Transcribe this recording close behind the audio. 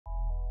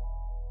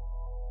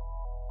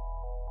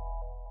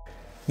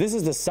This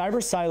is the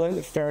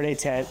CYPHERCYLENT Faraday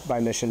Tent by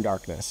Mission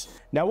Darkness.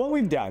 Now what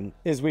we've done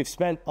is we've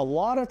spent a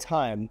lot of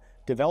time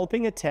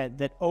developing a tent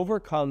that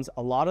overcomes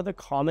a lot of the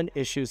common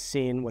issues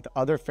seen with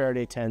other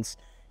Faraday tents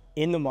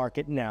in the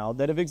market now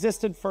that have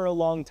existed for a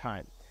long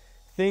time.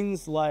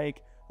 Things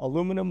like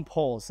aluminum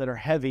poles that are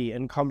heavy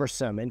and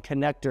cumbersome and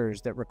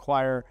connectors that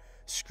require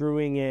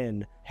screwing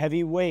in,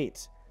 heavy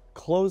weight,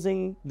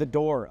 closing the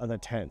door of the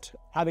tent,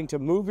 having to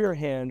move your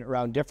hand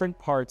around different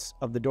parts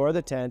of the door of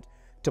the tent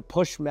to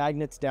push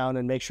magnets down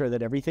and make sure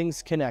that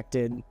everything's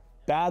connected,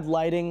 bad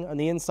lighting on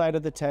the inside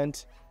of the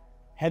tent,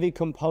 heavy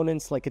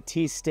components like a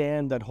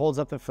T-stand that holds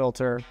up the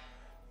filter.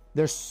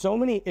 There's so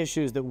many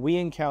issues that we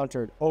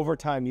encountered over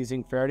time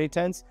using Faraday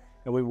tents,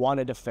 and we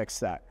wanted to fix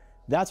that.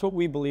 That's what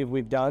we believe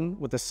we've done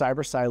with the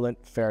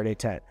CYPHERCYLENT Faraday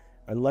Tent,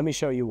 and let me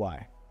show you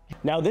why.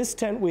 Now this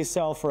tent we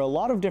sell for a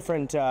lot of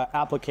different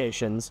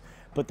applications,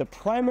 but the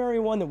primary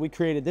one that we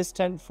created this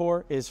tent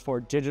for is for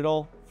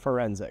digital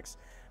forensics.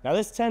 Now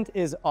this tent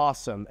is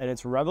awesome and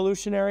it's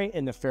revolutionary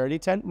in the Faraday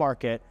tent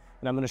market,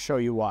 and I'm going to show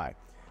you why.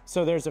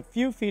 So there's a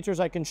few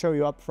features I can show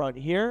you up front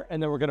here, and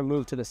then we're going to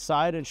move to the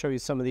side and show you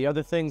some of the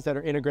other things that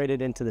are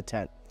integrated into the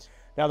tent.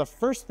 Now the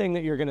first thing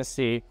that you're going to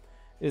see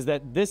is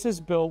that this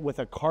is built with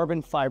a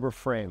carbon fiber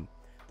frame.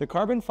 The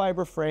carbon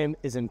fiber frame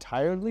is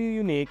entirely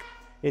unique.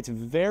 It's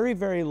very,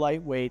 very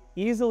lightweight,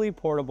 easily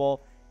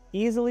portable,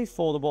 easily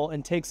foldable,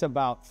 and takes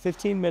about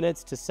 15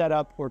 minutes to set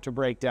up or to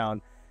break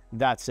down.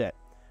 That's it.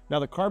 Now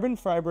the carbon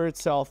fiber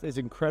itself is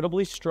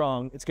incredibly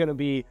strong. It's going to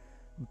be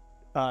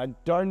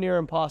darn near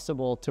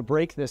impossible to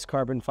break this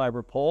carbon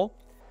fiber pole.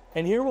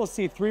 And here we'll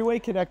see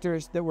three-way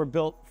connectors that were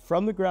built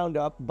from the ground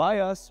up by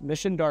us,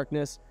 Mission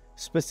Darkness,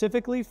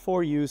 specifically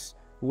for use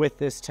with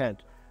this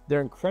tent. They're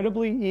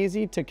incredibly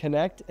easy to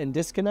connect and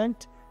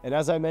disconnect, and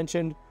as I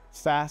mentioned,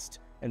 fast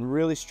and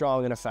really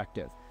strong and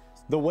effective.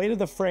 The weight of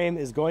the frame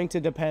is going to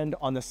depend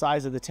on the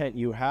size of the tent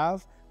you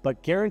have,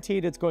 but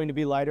guaranteed it's going to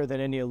be lighter than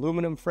any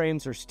aluminum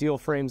frames or steel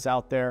frames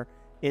out there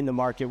in the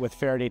market with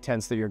Faraday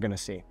tents that you're going to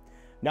see.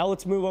 Now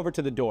let's move over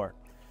to the door.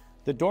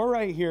 The door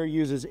right here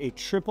uses a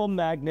triple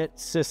magnet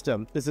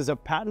system. This is a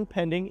patent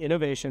pending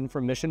innovation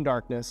from Mission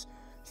Darkness.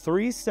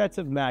 3 sets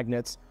of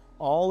magnets,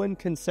 all in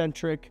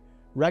concentric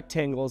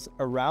rectangles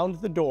around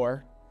the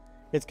door.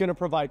 It's going to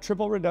provide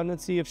triple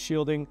redundancy of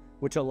shielding,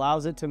 which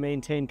allows it to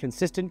maintain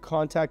consistent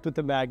contact with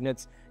the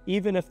magnets,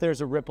 even if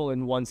there's a ripple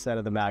in one set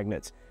of the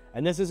magnets.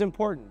 And this is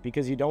important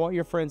because you don't want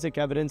your forensic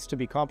evidence to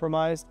be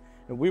compromised,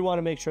 and we want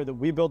to make sure that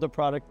we build a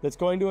product that's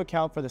going to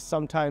account for the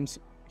sometimes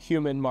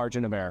human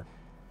margin of error.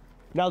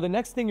 Now the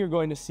next thing you're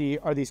going to see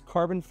are these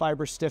carbon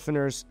fiber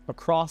stiffeners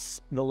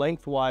across the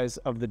lengthwise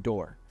of the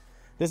door.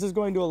 This is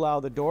going to allow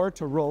the door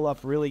to roll up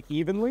really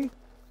evenly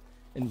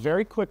and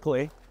very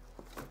quickly,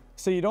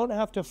 so you don't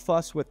have to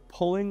fuss with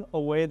pulling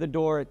away the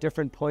door at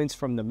different points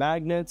from the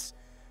magnets,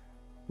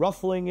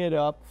 ruffling it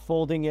up,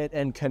 folding it,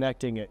 and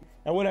connecting it.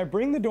 And when I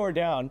bring the door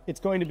down,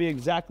 it's going to be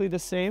exactly the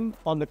same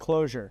on the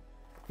closure.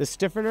 The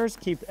stiffeners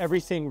keep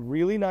everything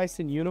really nice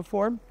and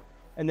uniform,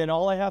 and then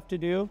all I have to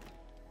do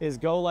is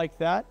go like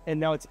that, and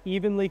now it's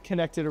evenly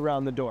connected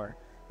around the door.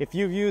 If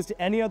you've used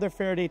any other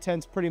Faraday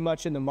tents pretty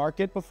much in the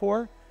market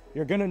before,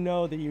 you're gonna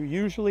know that you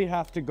usually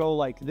have to go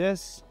like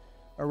this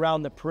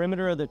around the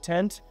perimeter of the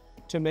tent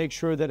to make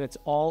sure that it's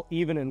all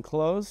even and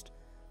closed.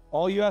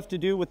 All you have to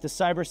do with the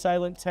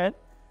CYPHERCYLENT tent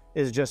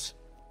is just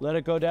let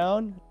it go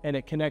down, and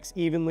it connects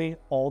evenly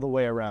all the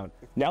way around.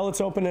 Now let's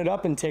open it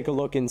up and take a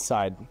look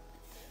inside.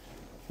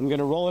 I'm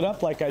gonna roll it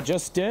up like I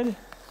just did.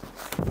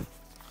 You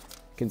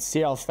can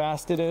see how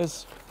fast it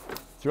is.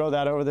 Throw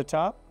that over the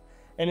top.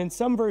 And in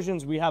some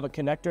versions, we have a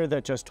connector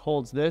that just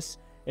holds this.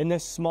 In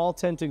this small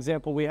tent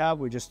example we have,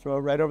 we just throw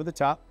it right over the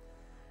top.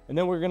 And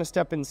then we're gonna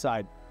step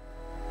inside.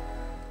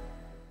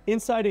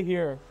 Inside of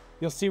here,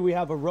 you'll see we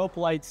have a rope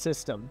light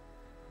system.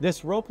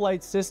 This rope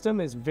light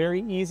system is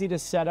very easy to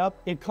set up.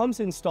 It comes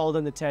installed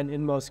in the tent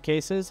in most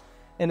cases,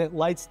 and it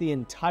lights the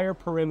entire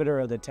perimeter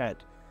of the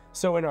tent.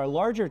 So in our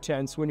larger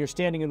tents, when you're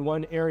standing in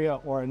one area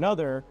or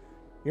another,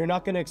 you're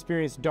not going to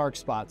experience dark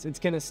spots. It's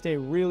going to stay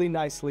really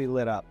nicely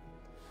lit up.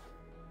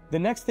 The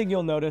next thing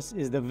you'll notice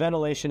is the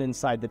ventilation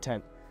inside the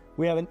tent.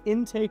 We have an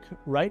intake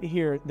right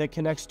here that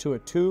connects to a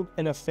tube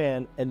and a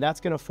fan, and that's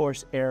going to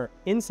force air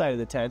inside of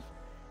the tent.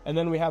 And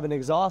then we have an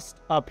exhaust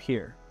up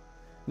here.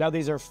 Now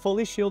these are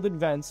fully shielded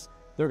vents.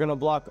 They're going to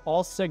block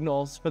all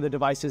signals for the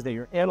devices that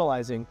you're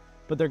analyzing,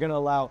 but they're going to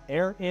allow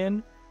air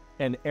in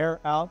and air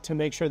out to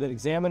make sure that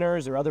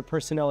examiners or other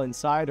personnel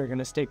inside are going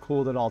to stay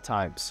cooled at all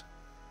times.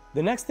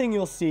 The next thing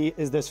you'll see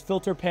is this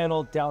filter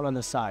panel down on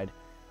the side.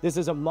 This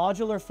is a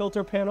modular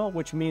filter panel,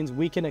 which means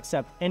we can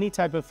accept any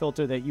type of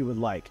filter that you would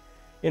like.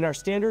 In our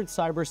standard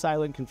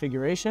CYPHERCYLENT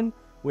configuration,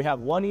 we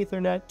have 1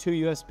 Ethernet, 2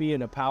 USB,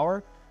 and a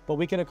power, but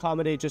we can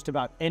accommodate just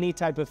about any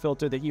type of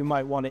filter that you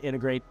might want to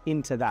integrate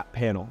into that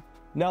panel.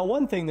 Now,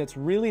 one thing that's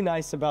really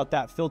nice about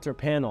that filter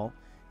panel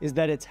is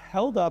that it's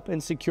held up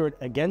and secured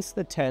against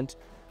the tent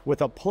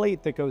with a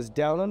plate that goes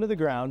down onto the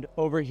ground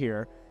over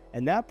here,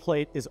 and that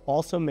plate is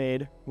also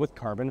made with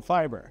carbon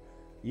fiber.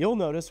 You'll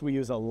notice we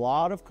use a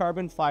lot of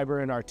carbon fiber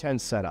in our tent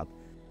setup.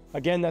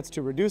 Again, that's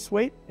to reduce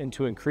weight and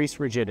to increase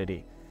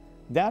rigidity.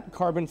 That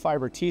carbon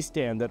fiber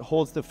T-stand that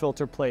holds the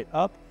filter plate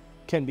up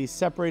can be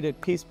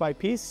separated piece by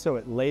piece so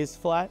it lays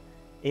flat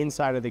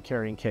inside of the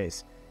carrying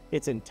case.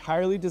 It's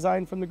entirely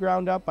designed from the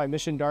ground up by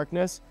Mission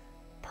Darkness,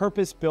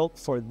 purpose-built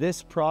for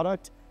this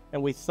product,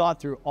 and we thought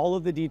through all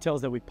of the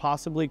details that we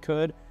possibly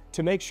could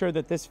to make sure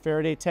that this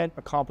Faraday tent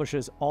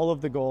accomplishes all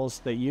of the goals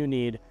that you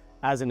need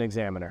as an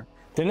examiner.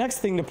 The next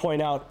thing to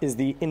point out is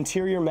the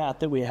interior mat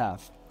that we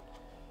have.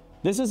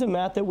 This is a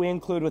mat that we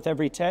include with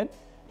every tent.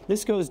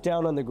 This goes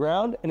down on the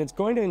ground, and it's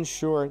going to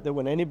ensure that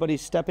when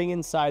anybody's stepping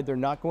inside, they're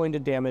not going to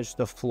damage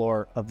the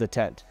floor of the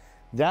tent.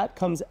 That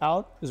comes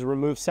out, is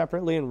removed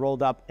separately and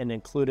rolled up and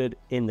included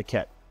in the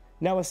kit.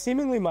 Now, a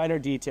seemingly minor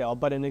detail,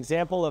 but an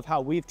example of how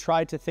we've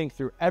tried to think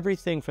through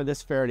everything for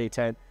this Faraday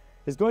tent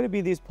is going to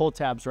be these pull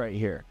tabs right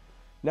here.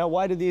 Now,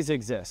 why do these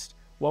exist?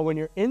 Well, when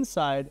you're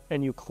inside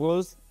and you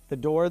close the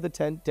door of the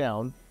tent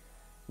down,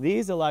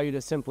 these allow you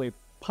to simply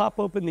pop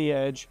open the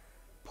edge,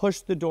 push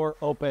the door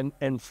open,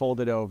 and fold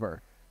it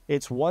over.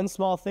 It's one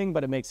small thing,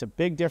 but it makes a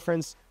big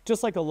difference,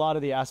 just like a lot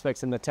of the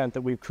aspects in the tent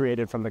that we've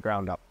created from the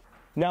ground up.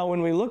 Now,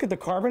 when we look at the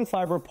carbon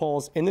fiber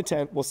poles in the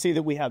tent, we'll see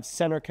that we have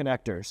center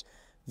connectors.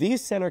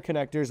 These center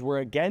connectors were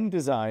again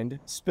designed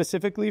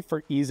specifically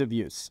for ease of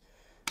use.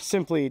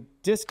 Simply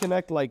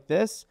disconnect like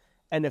this,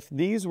 and if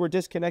these were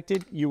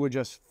disconnected, you would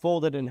just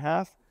fold it in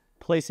half,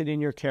 place it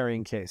in your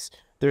carrying case.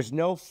 There's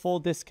no full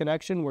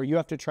disconnection where you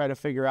have to try to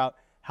figure out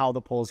how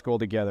the poles go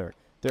together.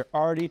 They're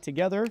already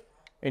together,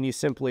 and you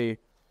simply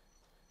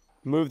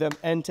move them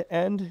end to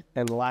end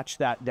and latch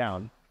that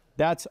down.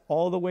 That's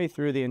all the way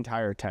through the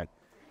entire tent.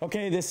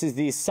 Okay, this is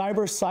the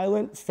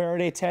CYPHERCYLENT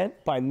Faraday Tent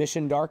by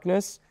Mission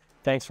Darkness.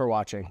 Thanks for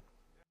watching.